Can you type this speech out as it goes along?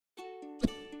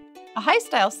A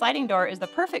high-style sliding door is the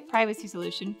perfect privacy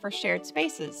solution for shared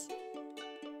spaces.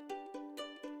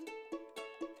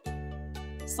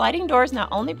 Sliding doors not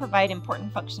only provide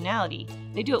important functionality,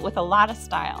 they do it with a lot of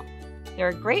style. They're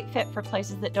a great fit for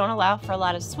places that don't allow for a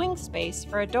lot of swing space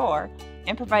for a door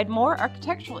and provide more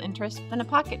architectural interest than a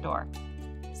pocket door.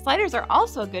 Sliders are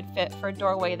also a good fit for a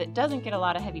doorway that doesn't get a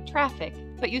lot of heavy traffic,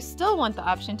 but you still want the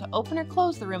option to open or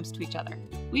close the rooms to each other.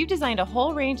 We've designed a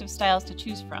whole range of styles to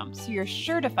choose from, so you're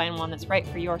sure to find one that's right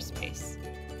for your space.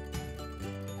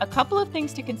 A couple of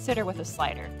things to consider with a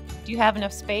slider. Do you have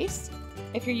enough space?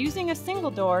 If you're using a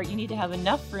single door, you need to have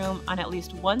enough room on at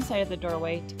least one side of the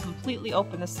doorway to completely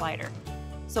open the slider,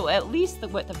 so at least the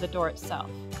width of the door itself.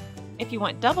 If you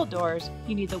want double doors,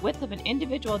 you need the width of an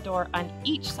individual door on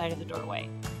each side of the doorway.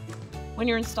 When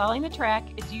you're installing the track,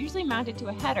 it's usually mounted to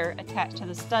a header attached to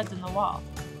the studs in the wall.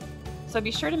 So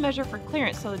be sure to measure for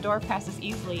clearance so the door passes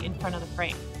easily in front of the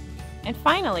frame. And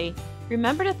finally,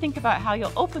 remember to think about how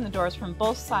you'll open the doors from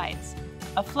both sides.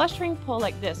 A flush ring pull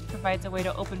like this provides a way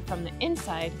to open from the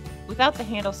inside without the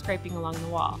handle scraping along the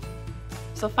wall.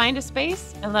 So find a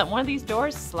space and let one of these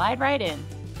doors slide right in.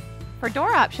 For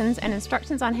door options and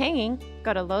instructions on hanging,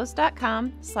 go to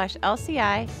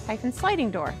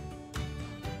lowes.com/lci-sliding door.